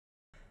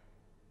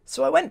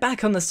So I went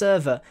back on the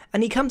server,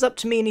 and he comes up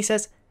to me and he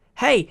says,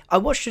 "Hey, I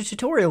watched your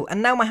tutorial, and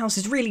now my house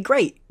is really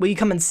great. Will you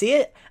come and see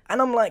it?"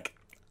 And I'm like,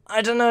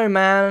 "I don't know,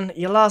 man.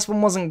 Your last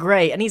one wasn't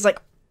great." And he's like,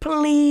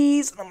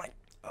 "Please." And I'm like,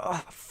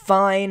 "Oh,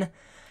 fine."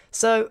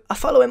 So I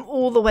follow him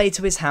all the way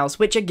to his house,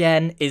 which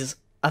again is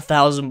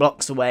 1,000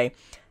 blocks away.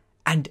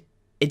 And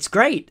it's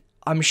great.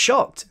 I'm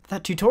shocked.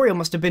 That tutorial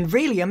must have been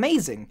really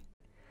amazing.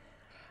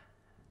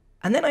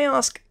 And then I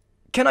ask,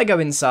 "Can I go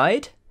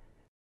inside?"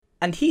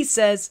 And he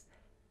says,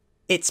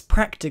 "It's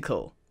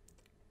practical."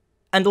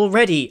 And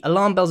already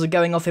alarm bells are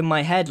going off in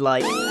my head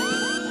like...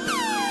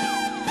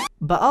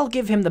 But I'll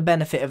give him the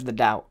benefit of the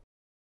doubt.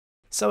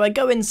 So I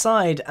go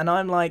inside and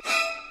I'm like...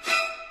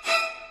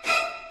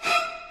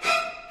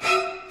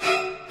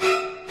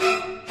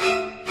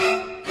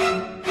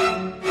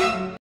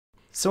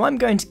 So I'm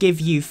going to give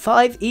you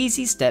 5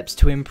 easy steps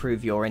to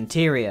improve your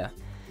interior.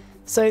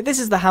 So this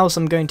is the house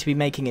I'm going to be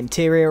making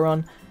interior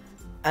on,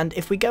 and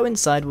if we go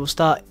inside we'll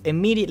start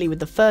immediately with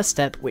the first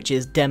step, which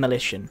is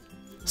demolition.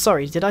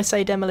 Sorry, did I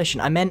say demolition?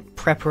 I meant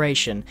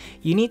preparation.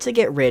 You need to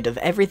get rid of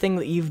everything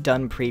that you've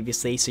done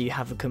previously so you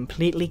have a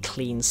completely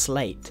clean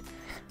slate.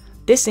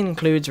 This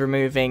includes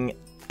removing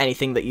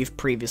anything that you've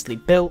previously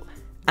built,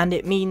 and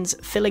it means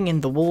filling in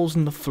the walls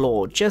and the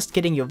floor, just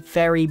getting your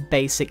very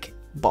basic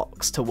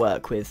box to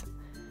work with.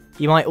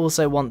 You might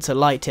also want to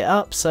light it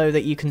up so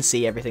that you can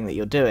see everything that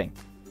you're doing.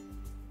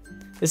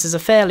 This is a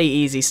fairly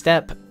easy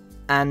step,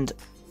 and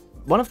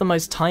one of the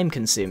most time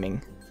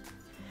consuming.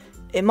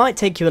 It might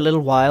take you a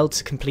little while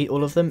to complete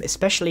all of them,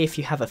 especially if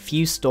you have a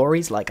few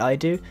stories like I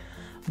do,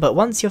 but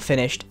once you're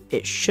finished,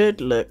 it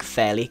should look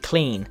fairly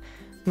clean.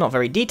 Not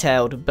very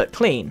detailed, but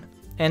clean,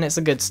 and it's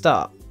a good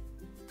start.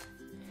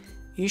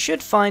 You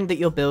should find that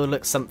your build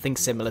looks something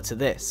similar to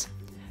this.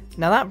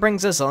 Now that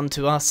brings us on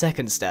to our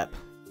second step.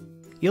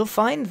 You'll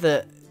find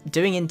that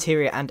doing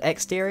interior and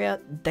exterior,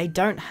 they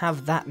don't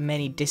have that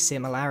many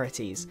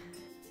dissimilarities.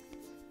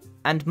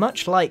 And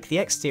much like the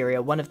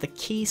exterior, one of the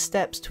key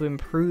steps to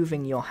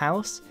improving your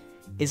house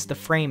is the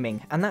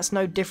framing, and that's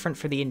no different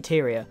for the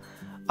interior.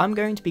 I'm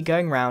going to be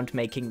going around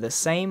making the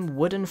same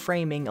wooden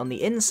framing on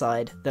the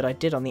inside that I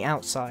did on the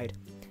outside,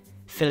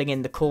 filling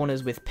in the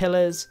corners with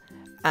pillars,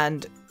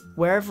 and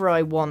wherever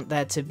I want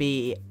there to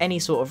be any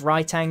sort of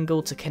right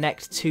angle to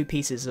connect 2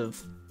 pieces of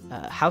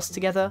house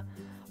together,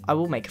 I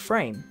will make a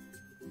frame.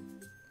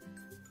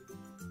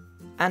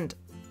 And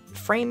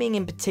framing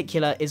in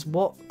particular is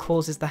what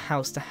causes the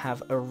house to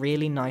have a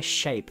really nice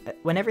shape.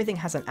 When everything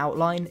has an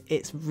outline,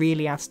 it's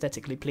really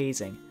aesthetically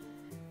pleasing.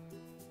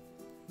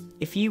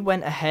 If you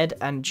went ahead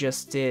and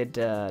just did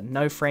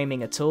no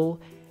framing at all,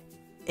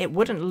 it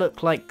wouldn't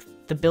look like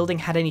the building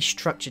had any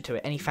structure to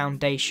it, any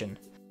foundation.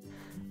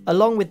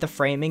 Along with the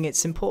framing,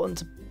 it's important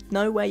to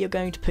know where you're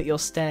going to put your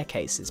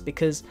staircases,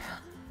 because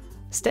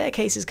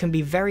staircases can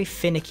be very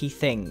finicky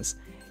things.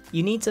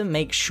 You need to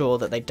make sure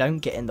that they don't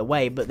get in the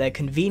way, but they're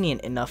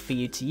convenient enough for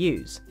you to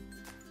use.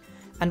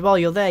 And while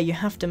you're there, you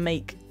have to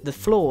make the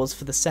floors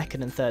for the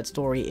second and third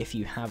story if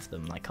you have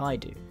them, like I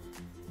do.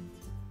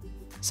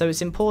 So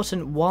it's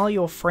important while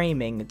you're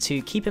framing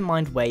to keep in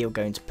mind where you're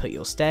going to put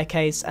your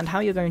staircase and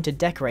how you're going to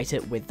decorate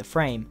it with the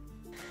frame.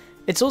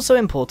 It's also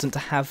important to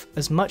have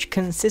as much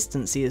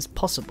consistency as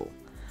possible.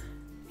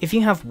 If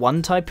you have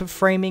one type of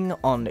framing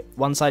on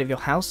one side of your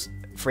house,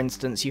 for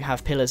instance you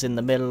have pillars in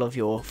the middle of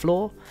your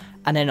floor,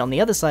 and then on the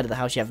other side of the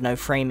house you have no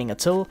framing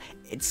at all,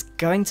 it's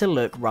going to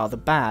look rather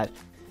bad.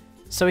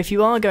 So if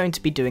you are going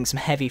to be doing some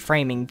heavy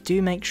framing,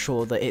 do make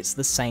sure that it's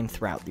the same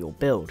throughout your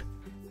build.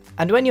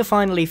 And when you're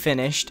finally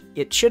finished,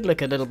 it should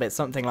look a little bit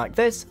something like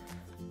this,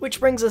 which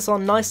brings us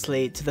on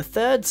nicely to the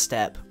third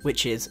step,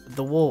 which is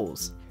the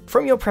walls.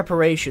 From your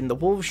preparation, the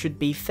walls should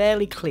be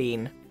fairly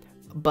clean,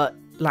 but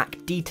lack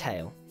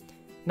detail.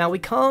 Now we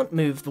can't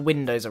move the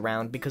windows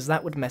around because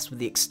that would mess with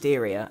the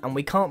exterior, and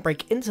we can't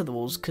break into the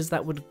walls because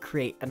that would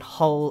create a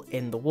hole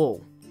in the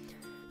wall.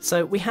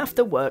 So we have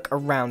to work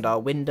around our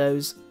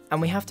windows,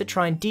 and we have to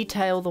try and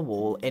detail the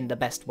wall in the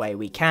best way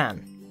we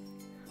can.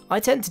 I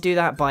tend to do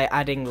that by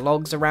adding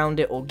logs around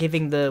it or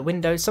giving the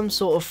window some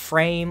sort of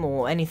frame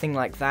or anything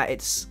like that.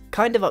 It's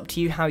kind of up to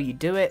you how you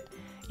do it.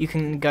 You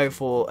can go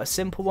for a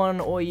simple one,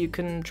 or you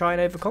can try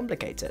and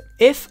overcomplicate it.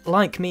 If,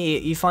 like me,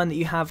 you find that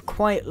you have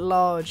quite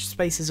large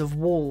spaces of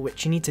wall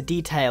which you need to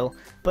detail,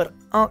 but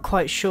aren't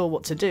quite sure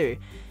what to do,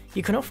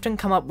 you can often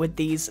come up with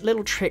these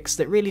little tricks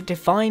that really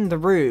define the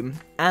room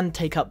and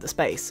take up the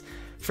space.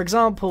 For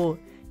example,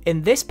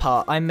 in this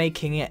part, I'm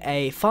making it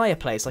a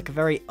fireplace, like a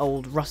very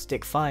old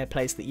rustic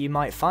fireplace that you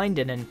might find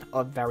in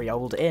a very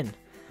old inn.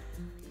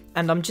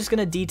 And I'm just going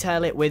to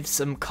detail it with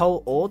some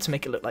coal ore to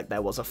make it look like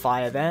there was a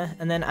fire there,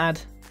 and then add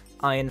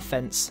iron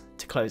fence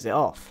to close it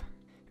off.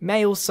 You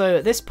may also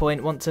at this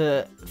point want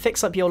to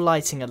fix up your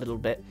lighting a little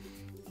bit.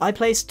 I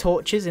place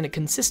torches in a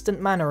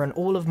consistent manner on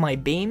all of my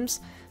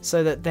beams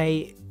so that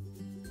they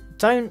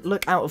don't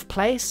look out of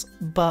place,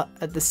 but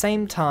at the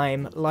same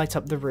time light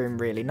up the room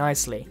really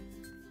nicely.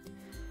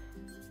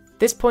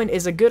 This point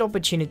is a good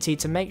opportunity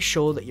to make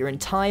sure that your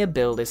entire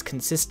build is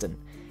consistent.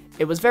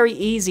 It was very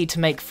easy to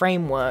make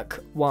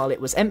framework while it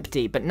was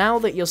empty, but now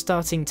that you're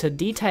starting to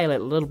detail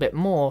it a little bit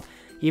more,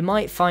 you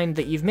might find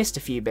that you've missed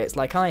a few bits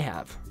like I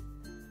have.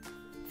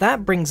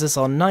 That brings us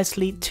on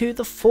nicely to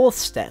the fourth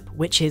step,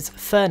 which is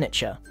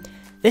furniture.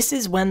 This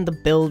is when the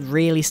build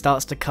really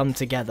starts to come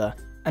together,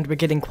 and we're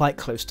getting quite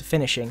close to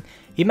finishing.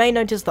 You may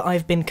notice that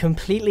I've been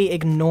completely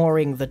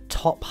ignoring the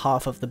top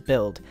half of the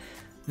build.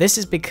 This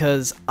is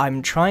because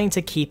I'm trying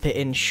to keep it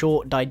in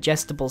short,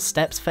 digestible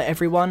steps for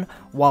everyone,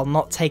 while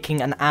not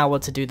taking an hour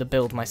to do the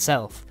build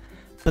myself.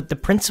 But the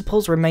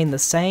principles remain the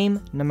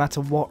same, no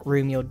matter what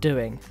room you're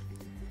doing.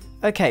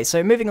 Okay,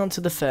 so moving on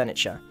to the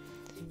furniture.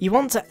 You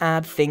want to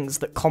add things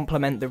that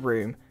complement the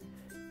room.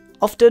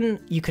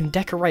 Often, you can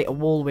decorate a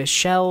wall with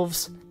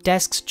shelves,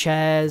 desks,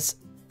 chairs,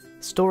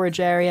 storage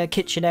area,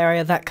 kitchen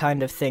area, that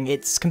kind of thing.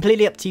 It's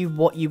completely up to you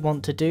what you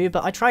want to do,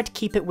 but I try to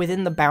keep it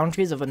within the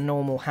boundaries of a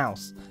normal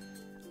house.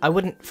 I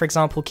wouldn't, for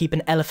example, keep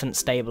an elephant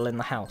stable in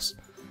the house.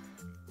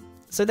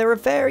 So there are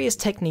various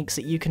techniques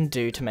that you can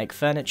do to make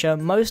furniture.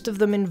 Most of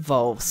them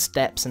involve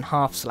steps and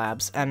half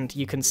slabs, and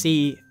you can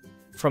see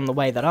from the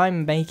way that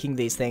I'm making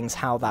these things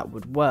how that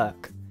would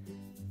work.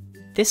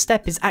 This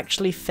step is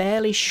actually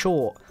fairly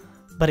short,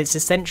 but it's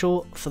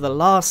essential for the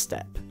last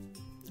step,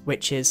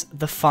 which is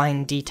the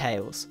fine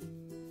details.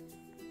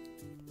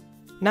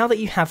 Now that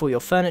you have all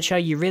your furniture,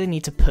 you really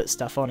need to put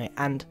stuff on it,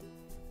 and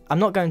I'm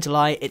not going to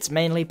lie, it's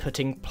mainly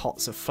putting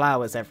pots of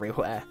flowers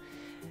everywhere.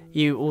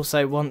 You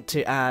also want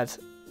to add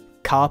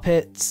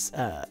carpets,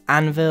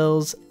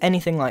 anvils,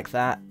 anything like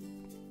that.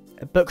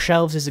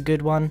 Bookshelves is a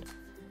good one.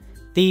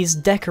 These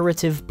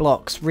decorative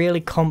blocks really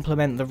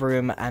complement the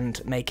room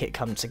and make it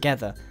come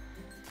together.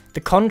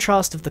 The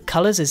contrast of the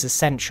colours is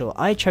essential.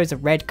 I chose a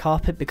red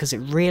carpet because it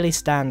really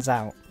stands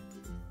out.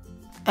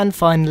 And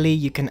finally,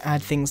 you can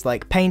add things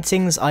like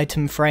paintings,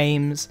 item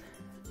frames,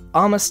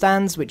 armour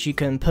stands which you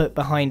can put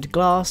behind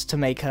glass to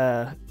make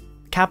a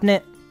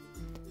cabinet.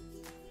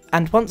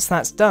 And once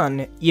that's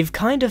done, you've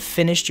kind of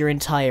finished your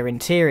entire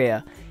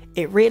interior.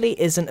 It really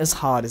isn't as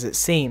hard as it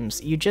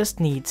seems. You just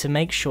need to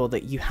make sure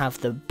that you have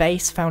the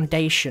base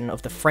foundation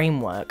of the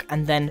framework,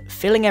 and then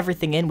filling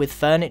everything in with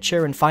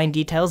furniture and fine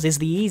details is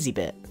the easy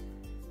bit.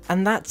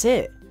 And that's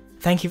it.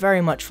 Thank you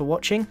very much for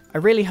watching. I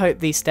really hope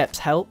these steps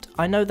helped.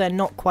 I know they're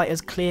not quite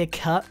as clear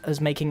cut as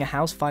making a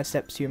house, 5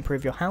 steps to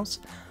improve your house,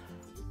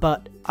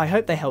 but I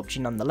hope they helped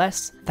you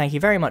nonetheless. Thank you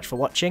very much for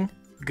watching.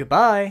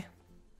 Goodbye!